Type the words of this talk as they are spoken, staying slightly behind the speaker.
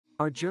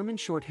Are German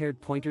Shorthaired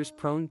Pointers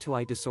prone to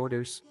eye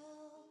disorders?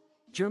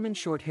 German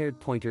Shorthaired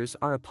Pointers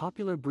are a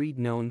popular breed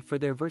known for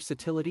their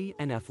versatility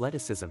and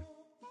athleticism.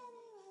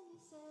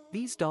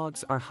 These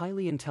dogs are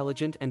highly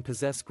intelligent and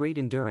possess great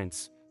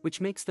endurance,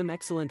 which makes them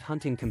excellent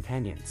hunting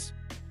companions.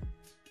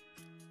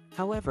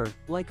 However,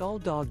 like all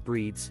dog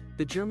breeds,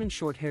 the German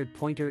Shorthaired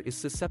Pointer is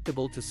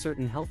susceptible to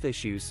certain health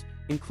issues,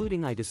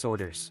 including eye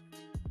disorders.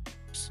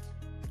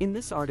 In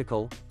this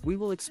article, we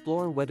will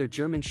explore whether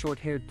German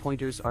Shorthaired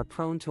Pointers are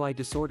prone to eye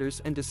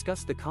disorders and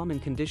discuss the common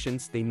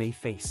conditions they may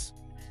face.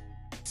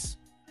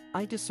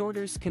 Eye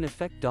disorders can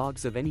affect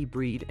dogs of any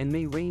breed and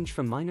may range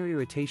from minor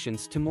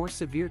irritations to more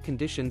severe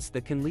conditions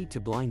that can lead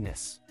to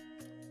blindness.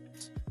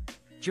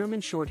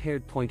 German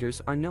Shorthaired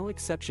Pointers are no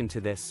exception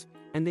to this,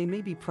 and they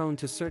may be prone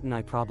to certain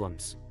eye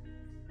problems.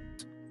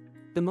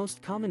 The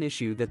most common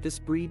issue that this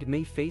breed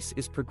may face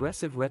is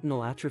progressive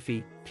retinal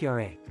atrophy,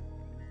 PRA.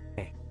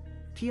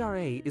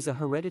 PRA is a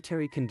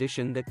hereditary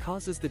condition that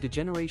causes the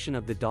degeneration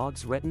of the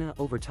dog's retina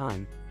over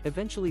time,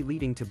 eventually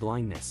leading to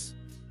blindness.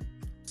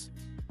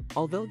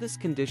 Although this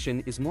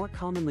condition is more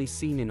commonly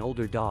seen in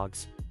older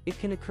dogs, it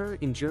can occur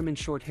in German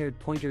Shorthaired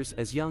Pointers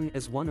as young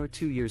as 1 or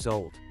 2 years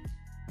old.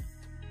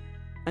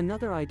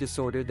 Another eye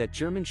disorder that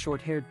German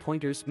Shorthaired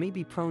Pointers may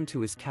be prone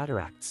to is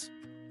cataracts.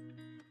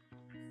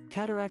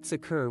 Cataracts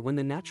occur when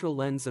the natural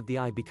lens of the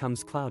eye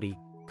becomes cloudy,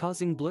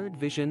 causing blurred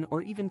vision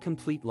or even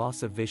complete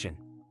loss of vision.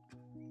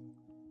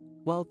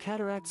 While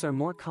cataracts are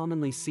more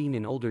commonly seen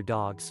in older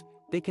dogs,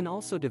 they can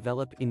also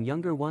develop in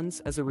younger ones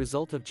as a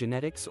result of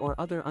genetics or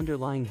other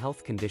underlying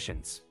health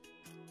conditions.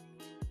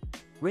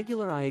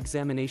 Regular eye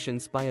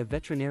examinations by a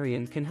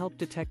veterinarian can help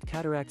detect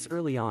cataracts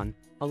early on,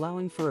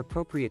 allowing for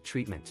appropriate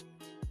treatment.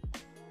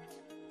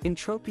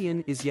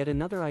 Entropion is yet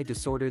another eye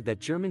disorder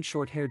that German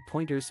Shorthaired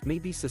Pointers may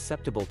be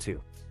susceptible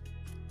to.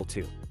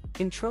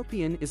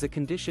 Entropion is a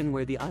condition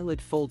where the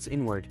eyelid folds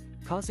inward,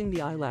 causing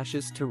the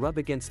eyelashes to rub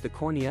against the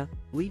cornea,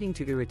 leading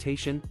to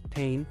irritation,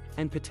 pain,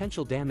 and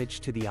potential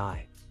damage to the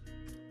eye.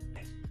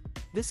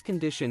 This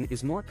condition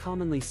is more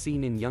commonly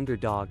seen in younger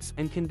dogs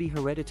and can be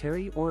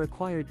hereditary or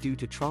acquired due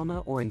to trauma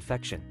or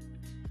infection.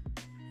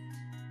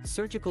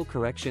 Surgical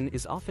correction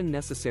is often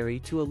necessary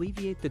to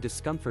alleviate the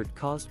discomfort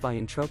caused by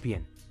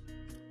entropion.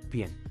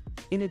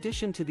 In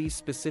addition to these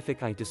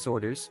specific eye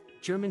disorders,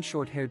 German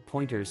Shorthaired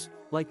Pointers,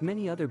 like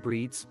many other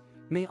breeds,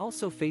 may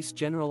also face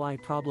general eye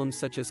problems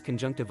such as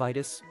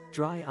conjunctivitis,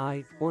 dry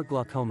eye, or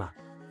glaucoma.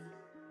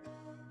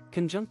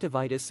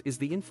 Conjunctivitis is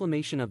the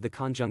inflammation of the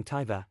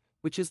conjunctiva,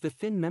 which is the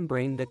thin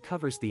membrane that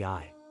covers the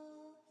eye.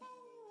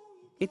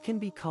 It can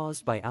be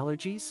caused by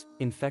allergies,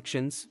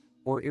 infections,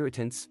 or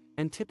irritants,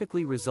 and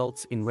typically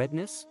results in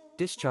redness,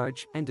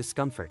 discharge, and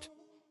discomfort.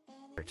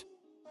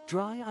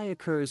 Dry eye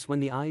occurs when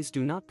the eyes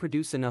do not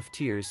produce enough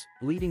tears,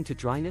 leading to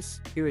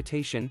dryness,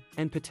 irritation,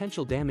 and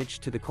potential damage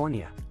to the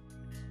cornea.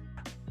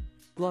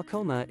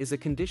 Glaucoma is a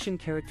condition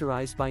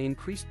characterized by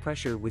increased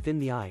pressure within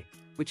the eye,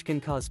 which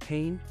can cause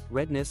pain,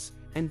 redness,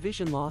 and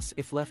vision loss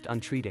if left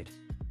untreated.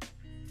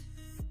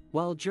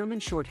 While German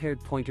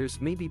Shorthaired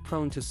Pointers may be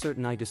prone to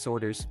certain eye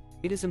disorders,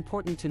 it is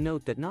important to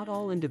note that not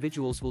all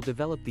individuals will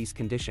develop these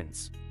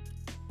conditions.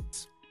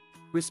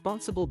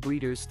 Responsible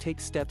breeders take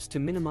steps to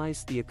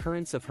minimize the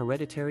occurrence of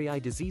hereditary eye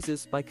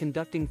diseases by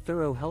conducting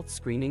thorough health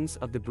screenings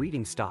of the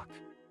breeding stock.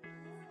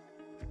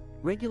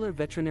 Regular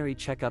veterinary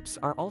checkups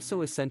are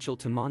also essential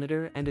to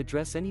monitor and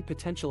address any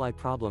potential eye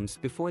problems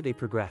before they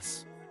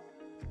progress.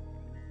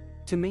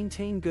 To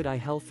maintain good eye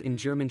health in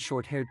German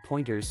Shorthaired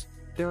Pointers,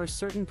 there are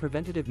certain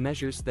preventative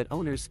measures that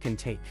owners can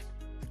take.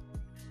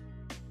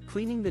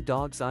 Cleaning the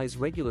dog's eyes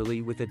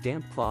regularly with a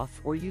damp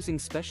cloth or using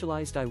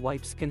specialized eye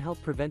wipes can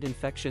help prevent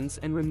infections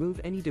and remove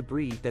any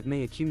debris that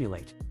may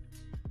accumulate.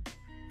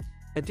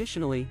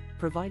 Additionally,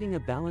 providing a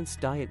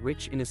balanced diet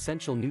rich in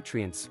essential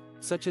nutrients,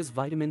 such as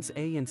vitamins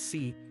A and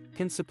C,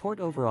 can support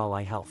overall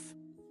eye health.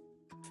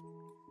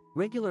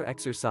 Regular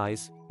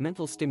exercise,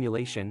 mental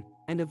stimulation,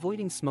 and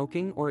avoiding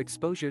smoking or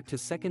exposure to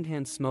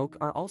secondhand smoke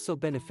are also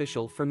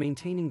beneficial for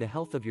maintaining the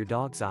health of your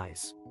dog's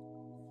eyes.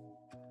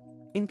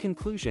 In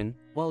conclusion,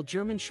 while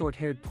German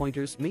Shorthaired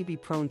Pointers may be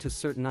prone to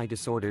certain eye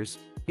disorders,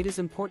 it is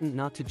important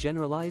not to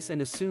generalize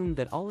and assume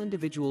that all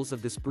individuals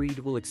of this breed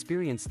will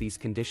experience these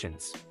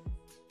conditions.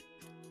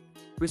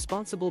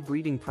 Responsible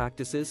breeding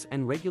practices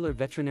and regular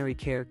veterinary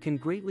care can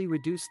greatly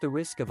reduce the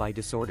risk of eye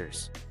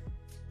disorders.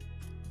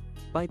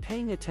 By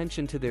paying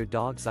attention to their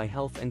dog's eye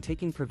health and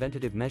taking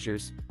preventative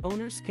measures,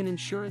 owners can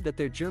ensure that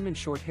their German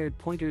Shorthaired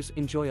Pointers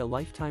enjoy a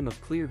lifetime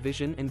of clear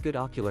vision and good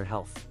ocular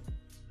health.